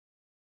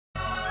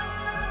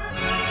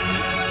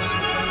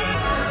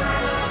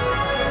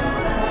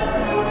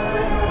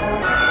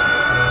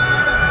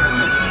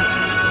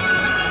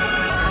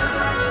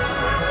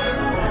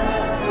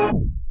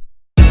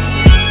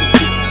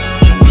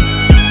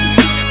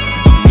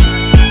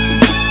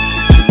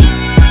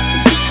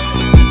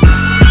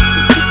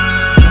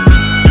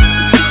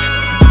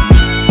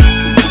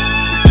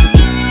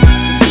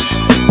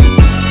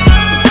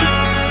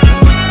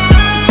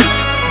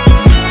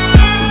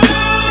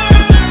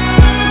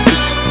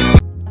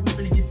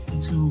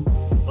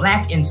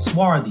black and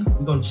swarthy.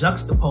 We're going to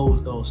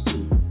juxtapose those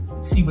two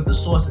and see what the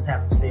sources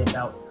have to say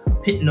about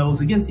pitting those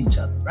against each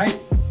other, right?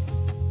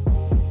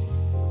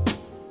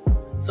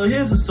 So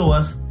here's a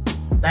source,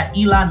 that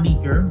Eli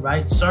Meeker,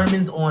 right?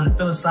 Sermons on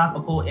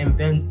Philosophical and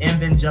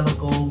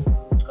Evangelical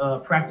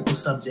Practical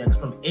Subjects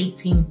from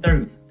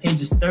 1830,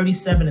 pages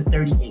 37 and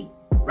 38,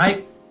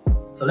 right?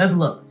 So let's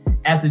look.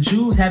 As the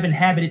Jews have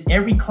inhabited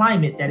every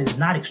climate that is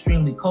not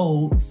extremely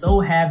cold,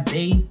 so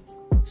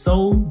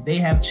they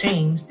have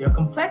changed their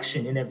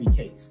complexion in every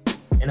case,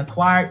 and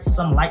acquired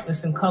some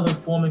likeness and color,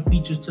 forming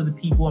features to the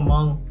people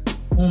among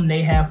whom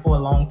they have for a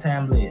long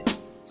time lived.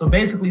 So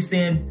basically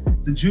saying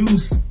the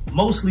Jews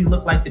mostly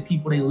look like the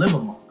people they live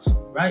amongst,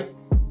 right?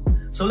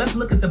 So let's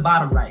look at the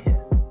bottom right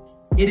here.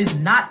 It is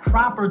not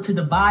proper to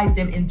divide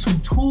them into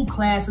two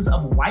classes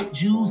of white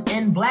Jews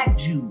and black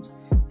Jews.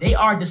 They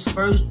are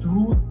dispersed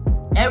through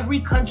every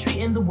country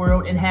in the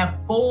world and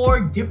have four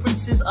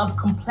differences of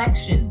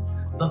complexion: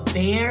 the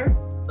fair,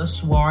 the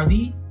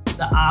swarthy,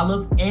 the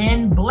olive,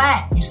 and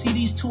black. You see,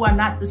 these two are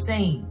not the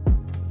same.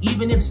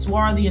 Even if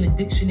swarthy in a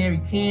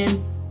dictionary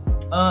can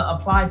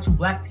apply to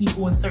black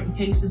people in certain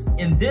cases,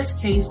 in this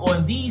case or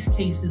in these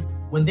cases,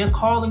 when they're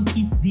calling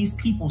these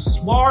people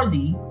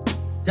swarthy,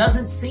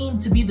 doesn't seem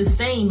to be the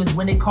same as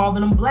when they're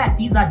calling them black.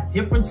 These are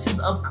differences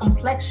of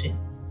complexion: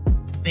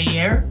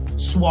 fair,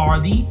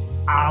 swarthy,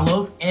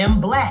 olive,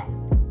 and black.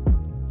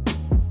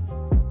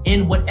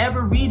 In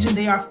whatever region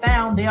they are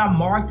found, they are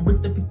marked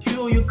with the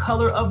peculiar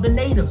color of the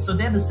natives. So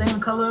they're the same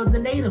color of the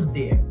natives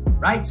there,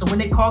 right? So when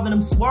they calling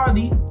them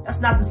swarthy,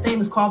 that's not the same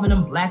as calling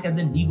them black as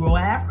in Negro or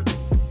African.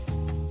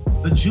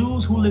 The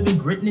Jews who live in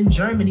Britain and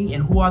Germany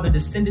and who are the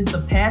descendants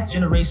of past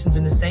generations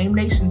in the same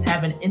nations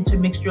have an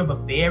intermixture of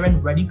a fair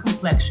and ruddy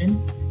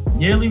complexion,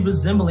 nearly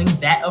resembling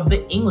that of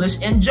the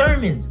English and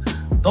Germans.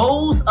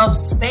 Those of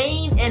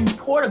Spain and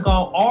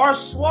Portugal are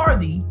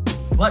swarthy,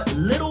 but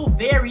little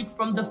varied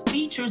from the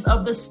features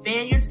of the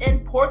Spaniards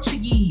and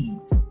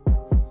Portuguese.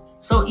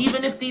 So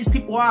even if these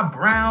people are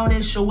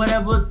brownish or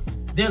whatever,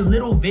 they're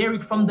little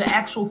varied from the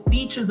actual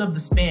features of the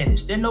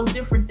Spanish. They're no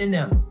different than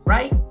them,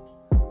 right?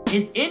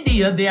 In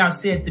India, they are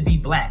said to be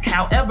black.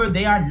 However,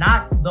 they are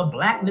not the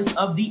blackness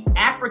of the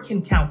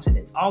African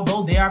countenance,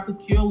 although they are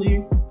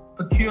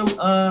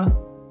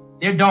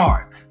they're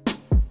dark.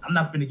 I'm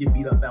not gonna get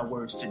beat up about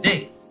words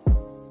today.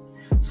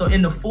 So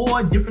in the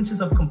four differences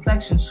of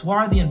complexion,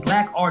 swarthy and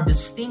black are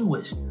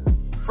distinguished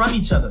from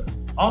each other.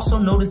 Also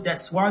notice that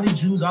swarthy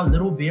Jews are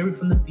little varied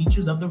from the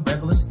features of the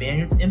regular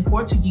Spaniards and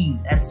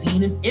Portuguese, as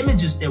seen in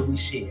images that we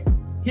share.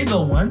 Here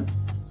go one.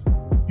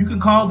 You can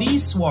call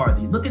these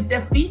swarthy. Look at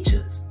their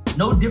features.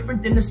 No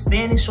different than the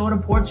Spanish or the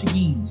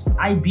Portuguese,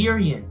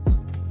 Iberians.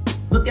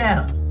 Look at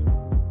them,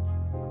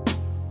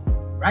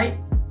 right?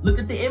 Look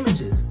at the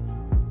images.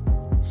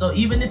 So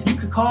even if you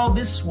could call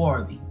this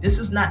swarthy, this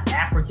is not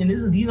African.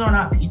 These are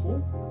not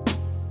people.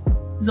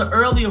 It's an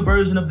earlier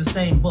version of the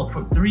same book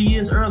from 3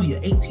 years earlier,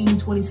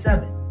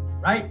 1827,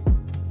 right?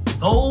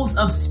 Those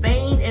of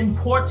Spain and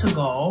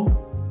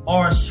Portugal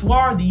are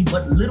swarthy,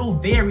 but little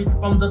varied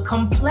from the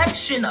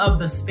complexion of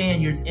the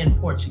Spaniards and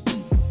Portuguese.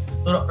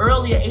 So the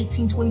earlier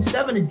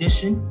 1827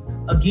 edition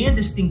again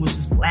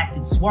distinguishes black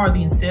and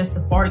swarthy and says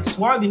Sephardic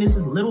swarthiness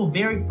is little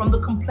varied from the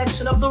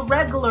complexion of the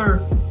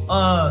regular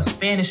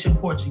Spanish and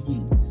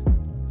Portuguese.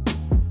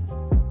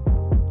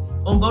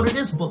 Go to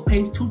this book,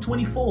 page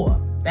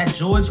 224, that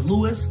George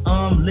Lewis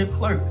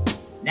CLERC,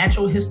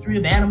 Natural History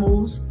of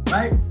Animals,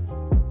 right?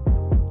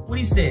 What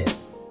he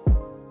says: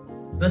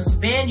 the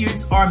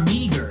Spaniards are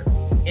meager,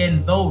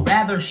 and though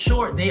rather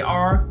short, they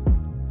are.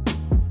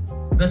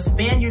 The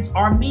Spaniards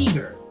are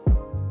meager,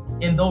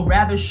 and though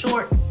rather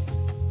short,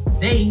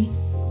 they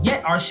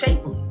yet are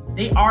shapely.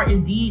 They are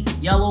indeed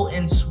yellow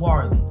and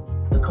swarthy.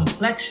 The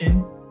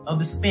complexion of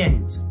the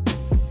Spaniards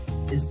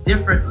is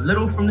different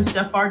little from the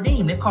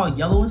Sephardim. They're called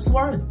yellow and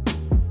swarthy.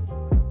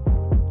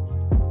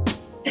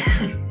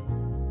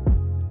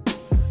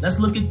 Let's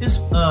look at this.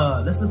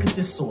 Let's look at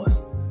this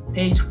source,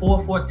 page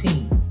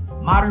 414.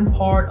 Modern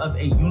part of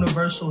a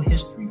universal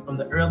history from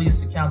the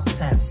earliest accounts of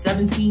time,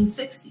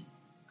 1760.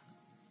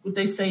 What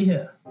they say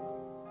here,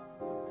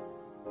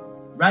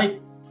 right?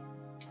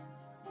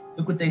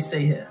 Look what they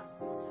say here.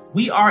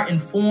 We are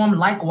informed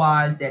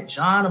likewise that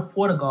John of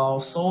Portugal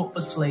sold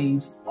for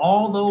slaves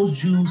all those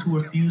Jews who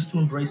refused to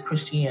embrace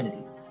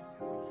Christianity,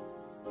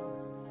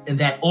 and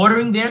that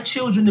ordering their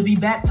children to be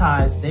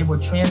baptized, they were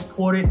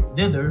transported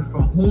thither,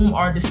 from whom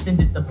are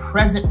descended the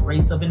present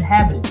race of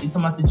inhabitants. You're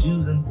talking about the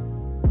Jews in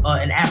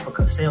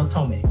Africa, Sao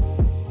Tome,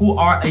 who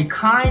are a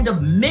kind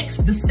of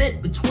mixed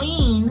descent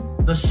between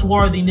the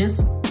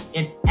swarthiness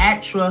and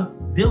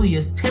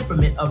atrabilious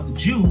temperament of the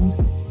Jews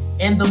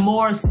and the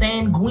more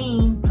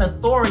sanguine,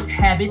 plethoric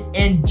habit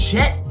and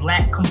jet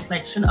black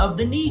complexion of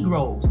the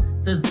Negroes.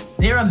 So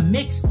they're a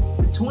mix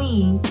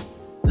between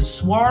the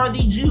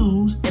swarthy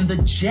Jews and the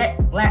jet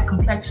black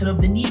complexion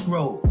of the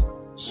Negroes.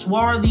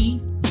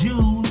 Swarthy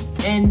Jews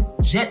and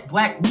jet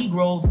black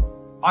Negroes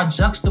are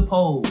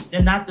juxtaposed.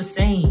 They're not the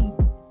same.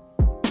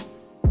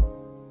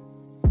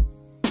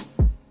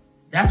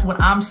 That's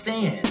what I'm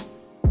saying.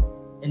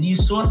 And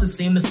these sources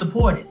seem to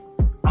support it.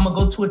 I'm going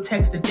to go to a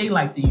text that they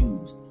like to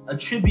use. A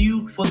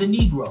Tribute for the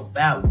Negro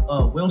by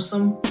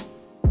Wilson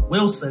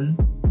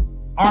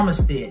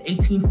Armistead,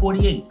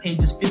 1848,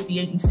 pages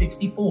 58 and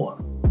 64.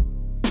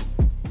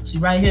 See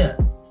right here.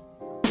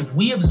 If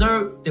we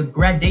observe the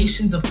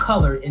gradations of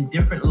color in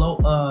different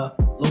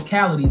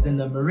localities in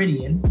the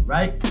meridian,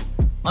 right?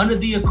 Under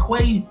the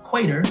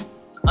equator,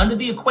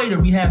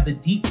 we have the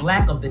deep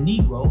black of the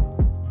Negro,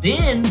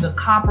 then the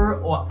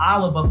copper or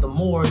olive of the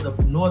Moors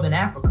of northern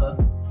Africa,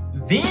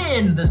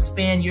 then the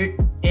Spaniard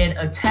and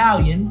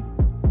Italian,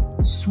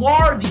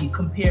 swarthy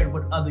compared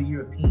with other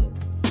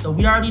Europeans. So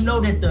we already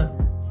know that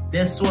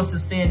their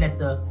sources saying that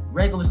the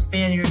regular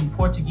Spaniard and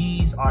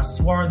Portuguese are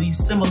swarthy,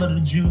 similar to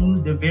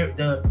Jews.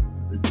 They're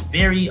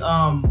very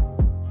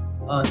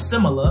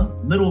similar,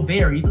 little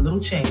varied, little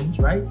change,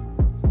 right?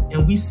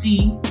 And we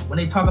see when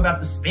they talk about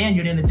the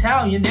Spaniard and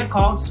Italian, they're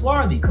called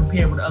swarthy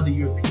compared with other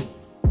Europeans.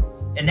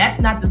 And that's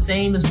not the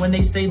same as when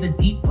they say the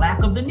deep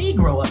black of the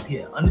Negro up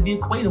here. Under the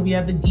equator, we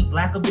have the deep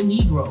black of the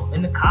Negro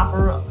and the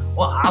copper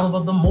or olive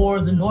of the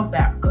Moors in North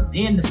Africa.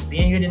 Then the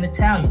Spaniard and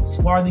Italian,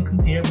 swarthy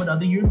compared with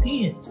other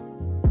Europeans,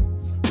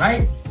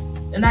 right?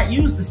 They're not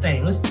used the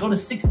same. Let's go to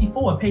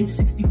 64, page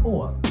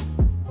 64,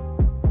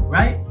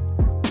 right?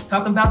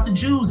 Talking about the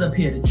Jews up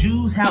here. The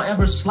Jews,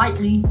 however,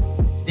 slightly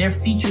their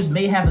features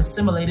may have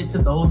assimilated to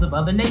those of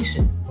other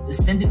nations,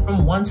 descended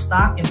from one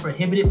stock and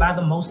prohibited by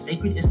the most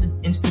sacred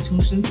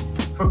institutions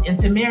from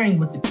intermarrying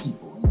with the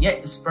people, and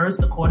yet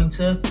dispersed according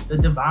to the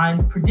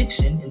divine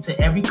prediction into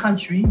every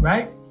country,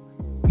 right?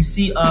 You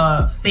see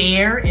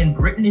fair in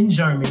Britain and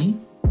Germany,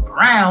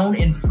 brown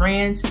in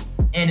France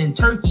and in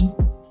Turkey,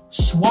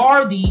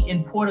 swarthy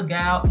in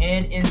Portugal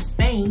and in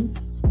Spain,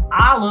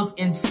 olive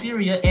in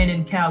Syria and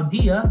in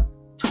Chaldea,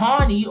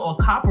 tawny or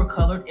copper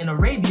colored in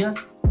Arabia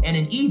and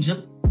in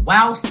Egypt,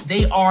 whilst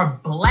they are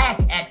black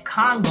at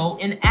Congo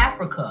in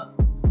Africa.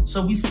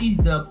 So we see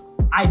the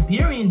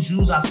Iberian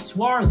Jews are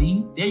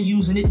swarthy. They're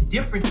using it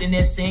different than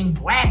they're saying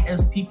black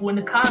as people in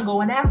the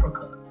Congo and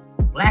Africa.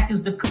 Black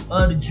is the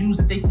Jews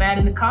that they found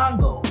in the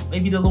Congo,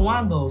 maybe the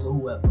Luangos or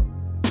whoever.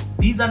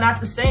 These are not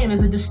the same.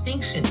 There's a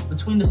distinction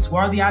between the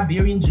swarthy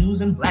Iberian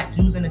Jews and black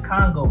Jews in the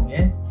Congo,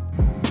 man.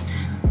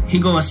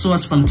 Here go a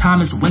source from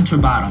Thomas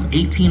Winterbottom,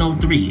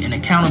 1803, an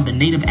account of the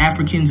native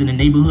Africans in the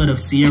neighborhood of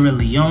Sierra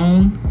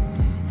Leone.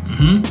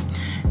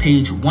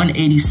 Page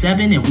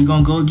 187, and we're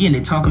going to go again.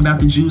 They're talking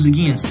about the Jews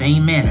again,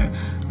 same manner.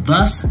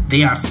 Thus,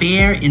 they are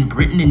fair in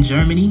Britain and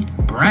Germany,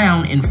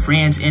 brown in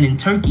France and in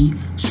Turkey,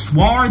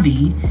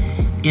 swarthy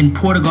in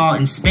Portugal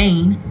and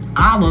Spain,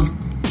 olive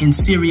in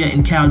Syria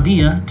and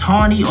Chaldea,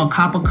 tawny or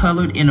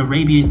copper-colored in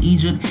Arabia and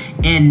Egypt,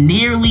 and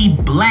nearly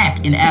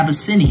black in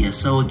Abyssinia.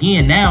 So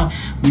again, now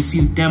we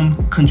see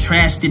them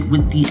contrasted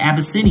with the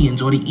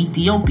Abyssinians or the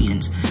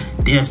Ethiopians.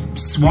 They're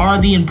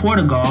swarthy in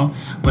Portugal,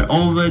 but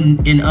over in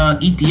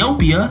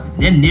Ethiopia,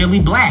 they're nearly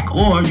black,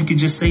 or you could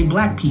just say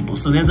black people.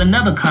 So there's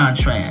another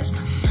contrast.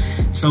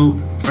 So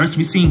first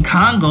we seen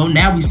Congo,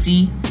 now we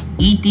see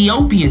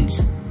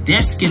Ethiopians,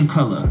 their skin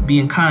color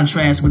being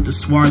contrast with the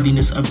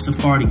swarthiness of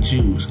Sephardic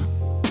Jews.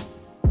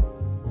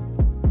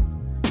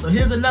 So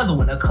here's another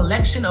one, a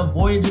collection of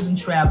voyages and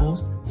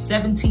travels,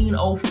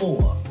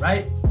 1704,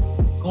 right?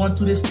 Going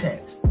through this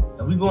text.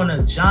 And we're going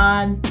to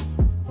John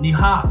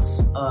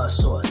Niehoff's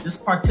source. This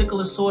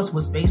particular source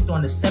was based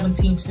on the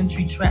 17th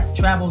century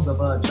travels of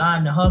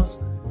John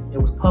Niehoff's. It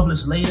was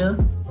published later.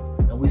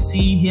 And we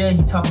see here,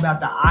 he talked about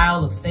the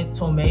Isle of St.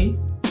 Thomé.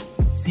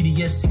 See the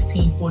year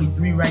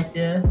 1643 right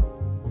there.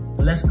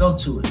 But let's go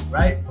to it,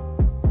 right?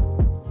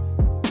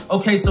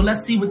 Okay, so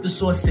let's see what the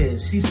source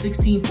says. See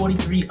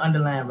 1643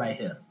 underlined right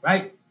here,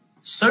 right?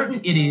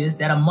 Certain it is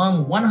that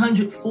among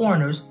 100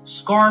 foreigners,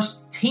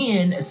 scarce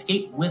 10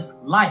 escape with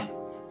life,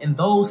 and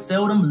those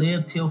seldom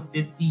live till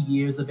 50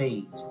 years of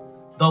age.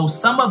 Though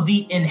some of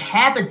the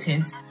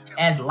inhabitants,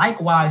 as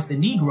likewise the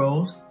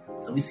Negroes,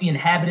 so we see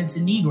inhabitants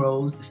and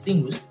Negroes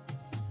distinguished,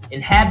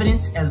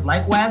 inhabitants as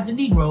likewise the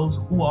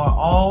Negroes, who are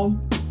all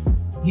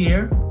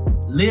here,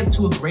 lived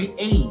to a great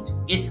age.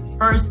 Its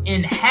first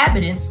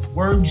inhabitants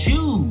were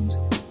Jews,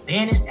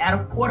 banished out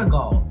of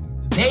Portugal.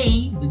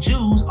 They, the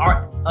Jews,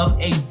 are of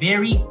a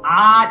very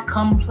odd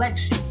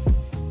complexion.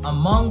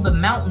 Among the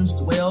mountains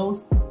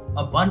dwells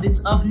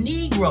abundance of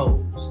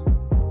Negroes,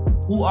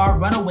 who are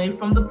run away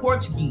from the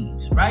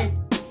Portuguese, right?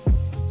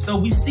 So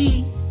we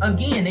see,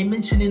 again, they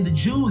mentioning the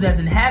Jews as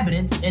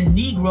inhabitants and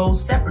Negroes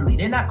separately.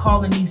 They're not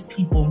calling these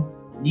people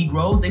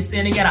Negroes. They're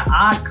saying they got an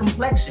odd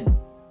complexion.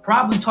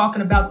 Probably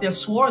talking about their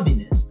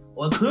swarthiness,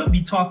 or it could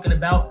be talking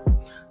about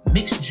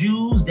mixed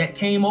Jews that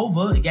came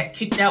over and got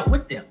kicked out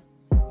with them.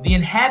 The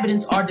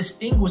inhabitants are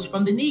distinguished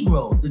from the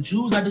Negroes. The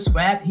Jews are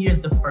described here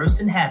as the first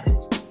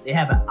inhabitants. They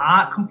have an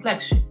odd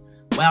complexion.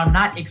 While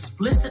not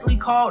explicitly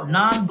called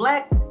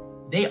non-black,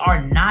 they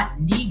are not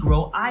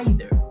Negro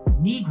either.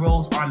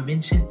 Negroes are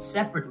mentioned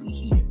separately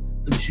here.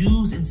 The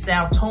Jews in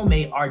Sao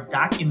Tome are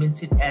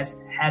documented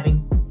as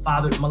having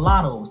fathered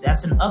mulattoes.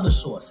 That's in other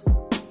sources,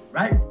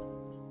 right?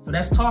 So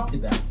that's talked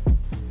about.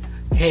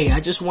 Hey,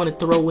 I just want to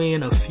throw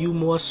in a few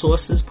more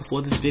sources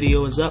before this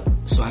video is up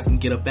so I can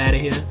get up out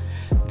of here.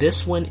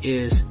 This one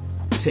is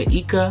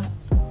Teika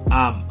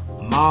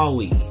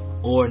Maui,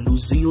 or New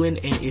Zealand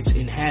and Its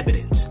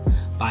Inhabitants,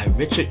 by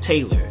Richard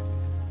Taylor,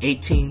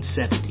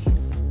 1870.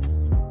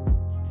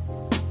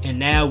 And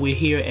now we're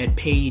here at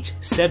page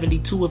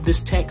 72 of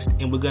this text,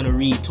 and we're going to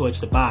read towards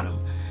the bottom.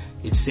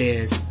 It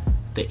says,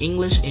 the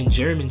English and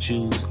German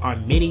Jews are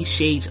many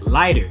shades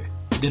lighter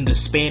than the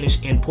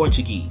Spanish and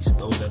Portuguese.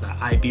 Those are the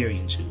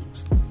Iberian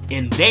Jews.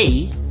 And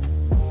they,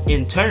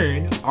 in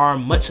turn, are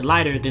much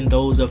lighter than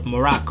those of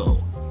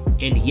Morocco.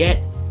 And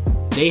yet,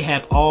 they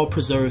have all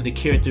preserved the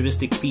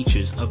characteristic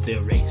features of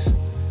their race.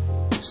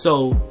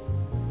 So,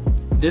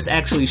 this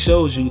actually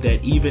shows you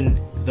that even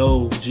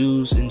though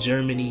Jews in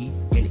Germany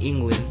and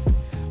England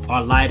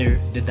are lighter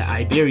than the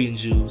Iberian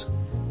Jews,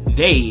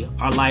 they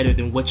are lighter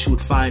than what you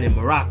would find in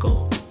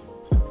Morocco.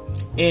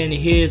 And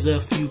here's a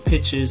few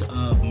pictures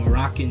of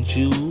Moroccan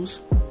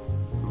Jews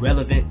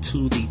relevant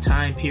to the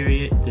time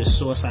period. The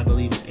source, I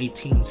believe, is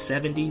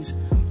 1870s,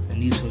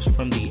 and these was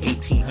from the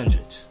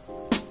 1800s.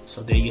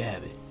 So there you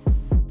have it.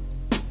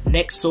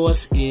 Next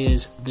source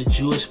is The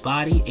Jewish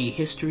Body, A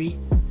History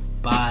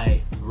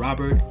by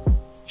Robert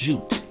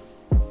Jute.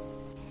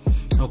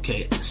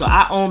 Okay, so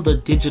I own the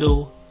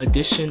digital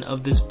edition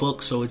of this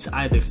book, so it's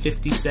either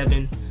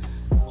 57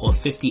 or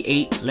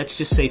 58. Let's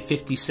just say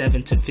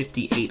 57 to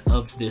 58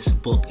 of this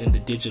book in the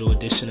digital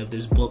edition of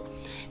this book.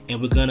 And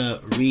we're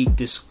gonna read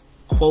this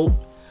quote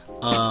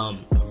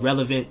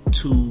relevant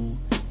to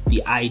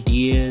the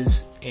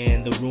ideas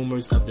and the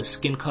rumors of the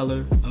skin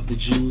color of the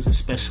Jews,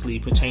 especially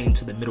pertaining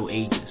to the Middle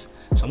Ages.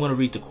 So I'm gonna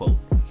read the quote.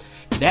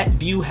 That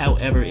view,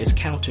 however, is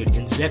countered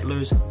in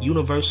Zettler's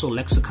Universal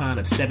Lexicon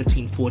of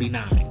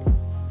 1749,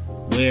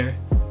 where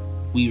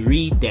we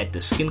read that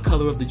the skin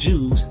color of the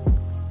Jews,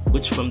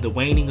 which from the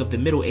waning of the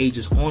Middle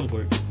Ages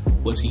onward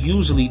was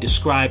usually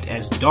described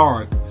as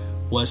dark,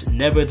 was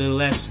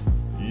nevertheless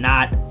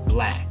not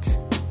black.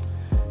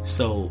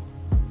 So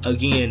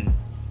again,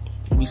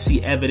 we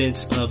see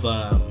evidence of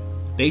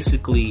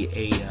basically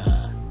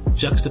a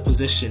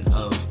juxtaposition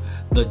of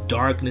the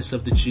darkness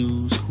of the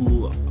Jews,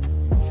 who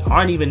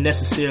aren't even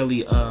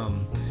necessarily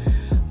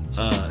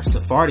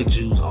Sephardic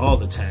Jews all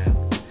the time,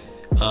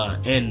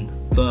 and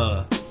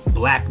the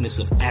blackness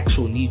of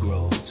actual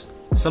Negroes.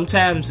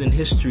 Sometimes in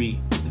history,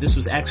 this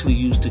was actually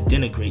used to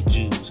denigrate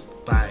Jews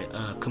by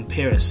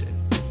comparison.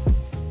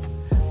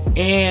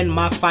 And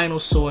my final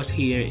source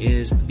here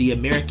is The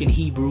American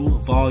Hebrew,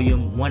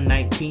 Volume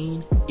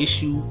 119,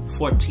 Issue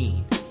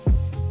 14.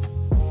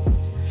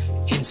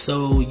 And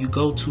so you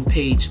go to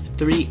page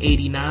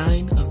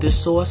 389 of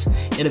this source,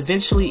 and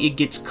eventually it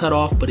gets cut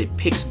off, but it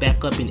picks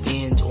back up and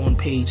ends on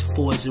page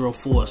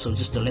 404, so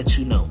just to let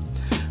you know.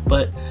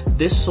 But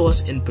this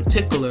source in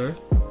particular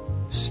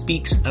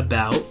speaks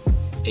about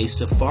a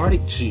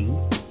Sephardic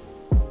Jew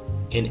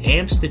in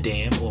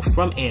Amsterdam, or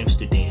from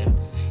Amsterdam,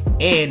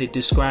 and it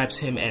describes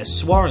him as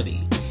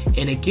swarthy,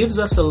 and it gives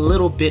us a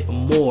little bit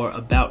more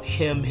about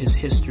him, his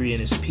history, and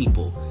his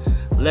people.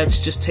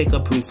 Let's just take a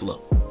brief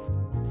look.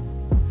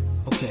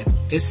 Okay,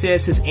 it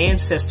says his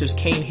ancestors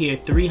came here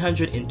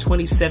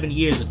 327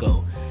 years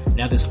ago.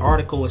 Now this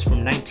article is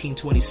from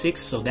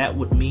 1926, so that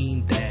would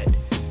mean that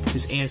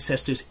his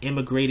ancestors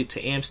immigrated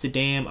to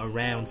Amsterdam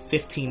around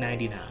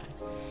 1599.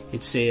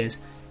 It says,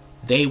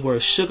 they were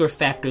sugar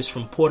factors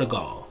from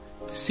Portugal,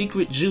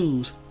 secret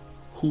Jews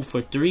who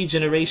for 3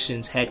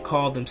 generations had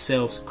called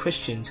themselves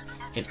Christians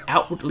and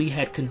outwardly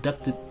had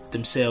conducted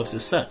themselves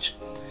as such.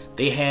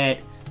 They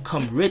had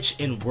come rich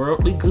in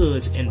worldly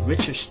goods and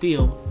richer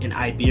still in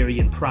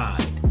Iberian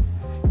pride.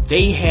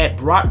 They had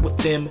brought with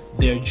them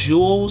their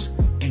jewels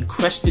and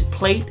crested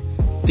plate,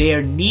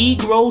 their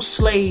Negro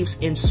slaves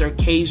and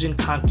Circassian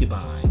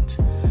concubines.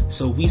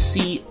 So we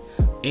see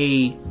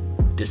a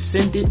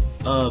descendant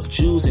of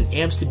Jews in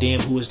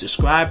Amsterdam who is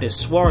described as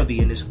swarthy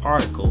in this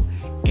article,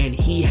 and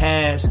he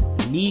has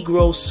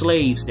Negro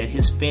slaves that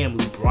his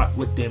family brought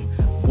with them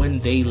when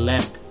they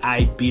left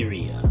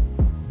Iberia.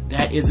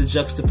 That is a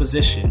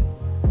juxtaposition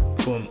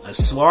from a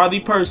swarthy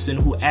person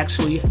who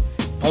actually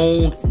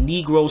owned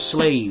Negro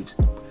slaves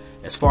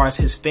as far as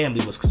his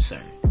family was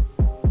concerned.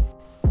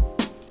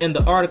 And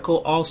the article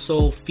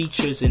also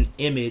features an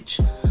image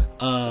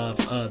of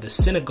the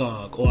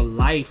synagogue or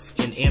life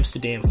in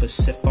Amsterdam for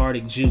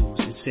Sephardic Jews.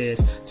 It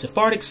says,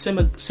 Sephardic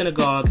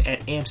synagogue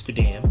at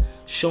Amsterdam,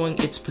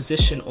 showing its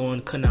position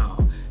on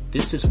Canal.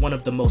 This is one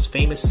of the most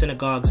famous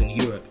synagogues in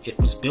Europe. It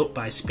was built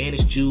by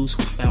Spanish Jews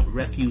who found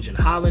refuge in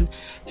Holland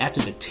after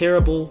the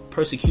terrible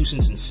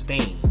persecutions in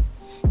Spain.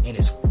 And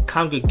its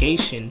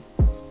congregation,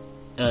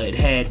 it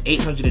had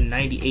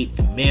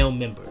 898 male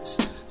members.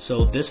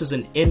 So this is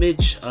an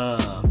image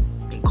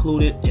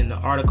included in the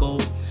article.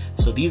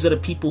 So these are the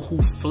people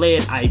who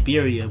fled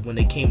Iberia when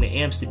they came to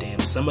Amsterdam.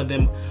 Some of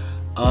them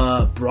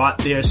brought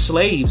their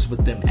slaves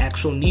with them,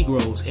 actual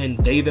Negroes, and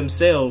they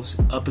themselves,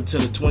 up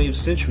until the 20th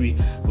century,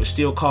 were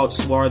still called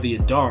swarthy or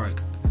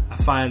dark. I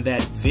find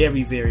that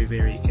very, very,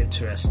 very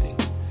interesting.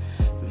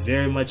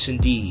 Very much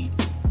indeed.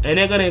 And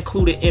they're gonna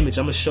include an image.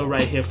 I'm gonna show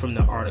right here from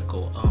the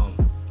article.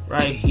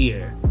 Right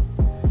here.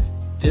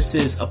 This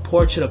is a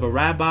portrait of a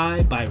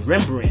rabbi by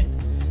Rembrandt,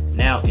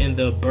 now in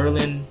the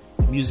Berlin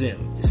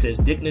Museum. It says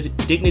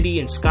dignity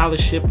and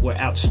scholarship were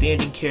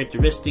outstanding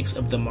characteristics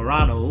of the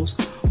Marranos,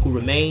 who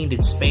remained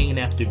in Spain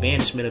after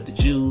banishment of the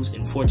Jews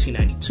in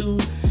 1492.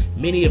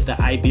 Many of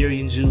the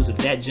Iberian Jews of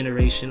that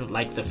generation,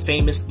 like the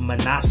famous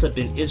Manasseh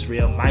ben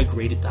Israel,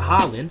 migrated to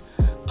Holland.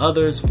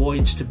 Others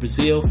voyaged to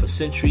Brazil. For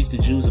centuries, the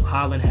Jews of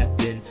Holland have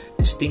been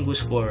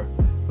distinguished for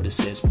what it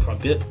says,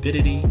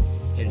 probity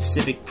and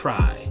civic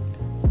pride.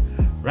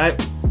 Right?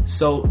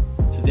 So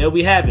there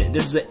we have it.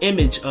 This is an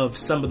image of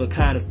some of the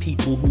kind of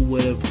people who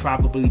would have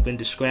probably been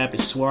described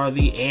as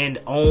swarthy and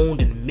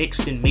owned and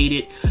mixed and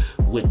mated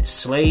with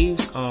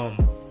slaves. I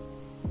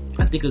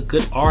think a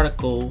good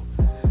article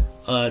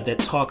that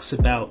talks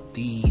about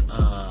the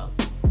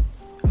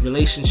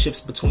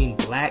relationships between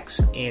blacks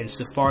and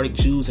Sephardic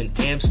Jews in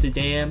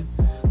Amsterdam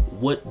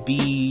would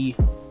be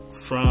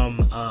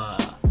from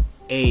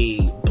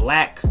a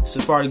black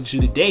Sephardic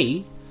Jew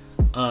today,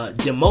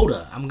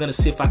 Demoda. I'm going to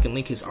see if I can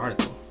link his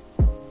article.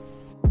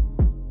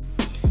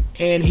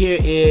 And here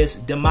is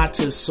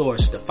Demata's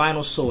source, the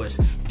final source.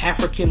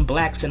 African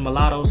Blacks and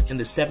Mulattoes in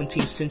the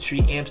 17th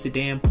Century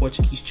Amsterdam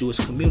Portuguese Jewish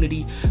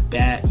Community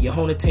by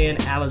Yehonatan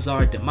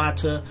Alazar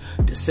Demata,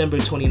 December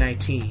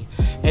 2019.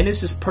 And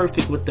this is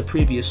perfect with the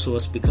previous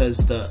source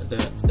because the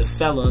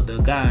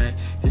guy,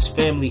 his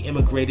family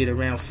immigrated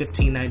around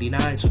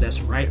 1599, so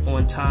that's right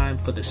on time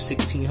for the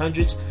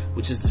 1600s,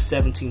 which is the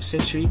 17th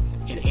century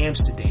in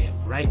Amsterdam,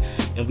 right?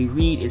 And we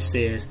read, it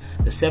says,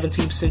 the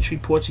 17th century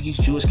Portuguese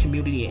Jewish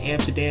community in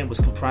Amsterdam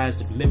was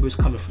comprised of members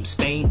coming from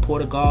Spain,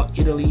 Portugal,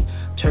 Italy,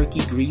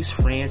 Turkey, Greece,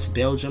 France,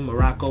 Belgium,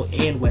 Morocco,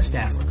 and West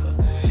Africa.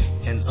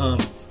 And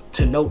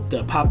to note,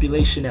 the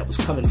population that was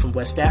coming from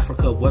West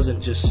Africa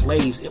wasn't just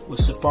slaves. It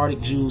was Sephardic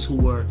Jews who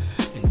were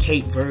in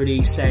Cape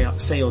Verde, Sao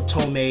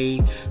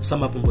Tome.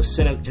 Some of them were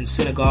in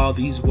Senegal.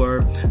 These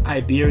were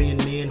Iberian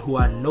men who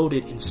are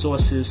noted in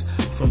sources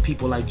from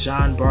people like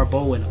John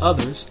Barbeau and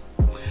others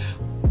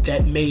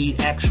that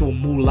made actual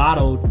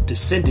mulatto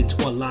descendants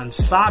or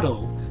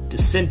lanzado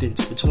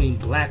descendants between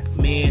black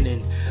men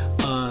and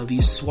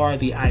these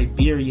swarthy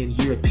Iberian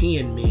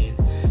European men.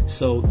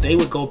 So they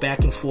would go back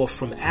and forth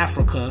from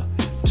Africa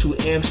to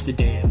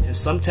Amsterdam and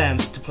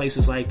sometimes to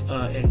places like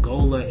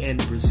Angola and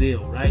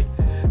Brazil, right?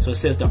 So it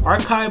says the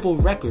archival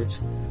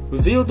records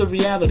reveal the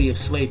reality of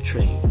slave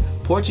trade.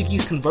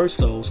 Portuguese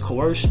conversos,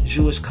 coerced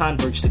Jewish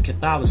converts to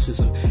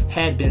Catholicism,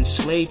 had been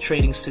slave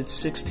trading since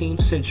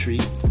 16th century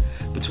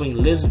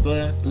between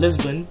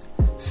Lisbon,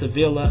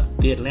 Sevilla,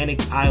 the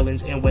Atlantic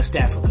Islands, and West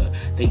Africa.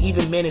 They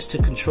even managed to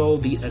control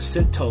the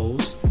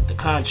acentos, the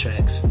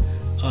contracts,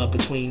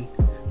 between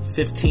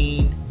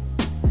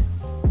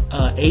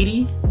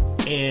 1580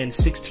 and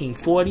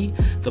 1640.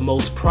 The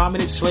most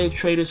prominent slave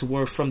traders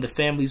were from the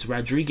families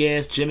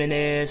Rodriguez,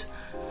 Jimenez,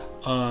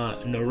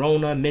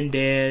 Noronha,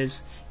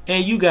 Mendez,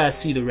 and you guys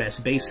see the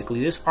rest.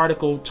 Basically, this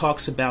article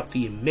talks about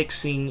the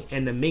mixing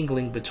and the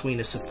mingling between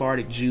the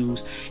Sephardic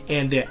Jews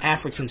and their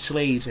African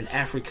slaves and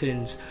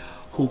Africans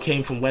who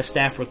came from West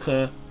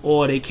Africa,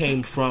 or they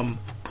came from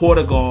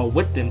Portugal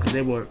with them because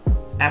they were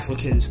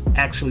Africans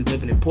actually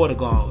living in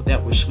Portugal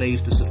that were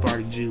slaves to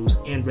Sephardic Jews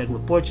and regular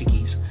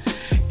Portuguese.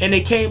 And they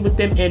came with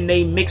them and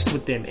they mixed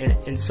with them.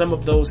 And some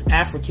of those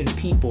African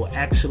people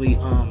actually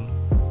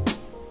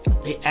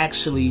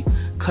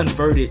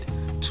converted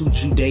to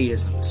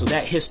Judaism. So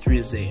that history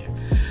is there.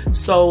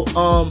 So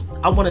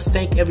I want to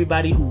thank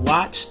everybody who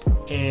watched,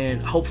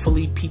 and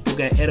hopefully people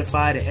got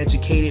edified and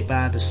educated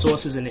by the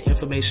sources and the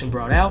information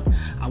brought out.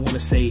 I want to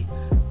say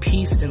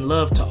peace and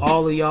love to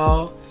all of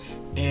y'all,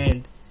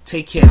 and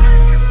take care.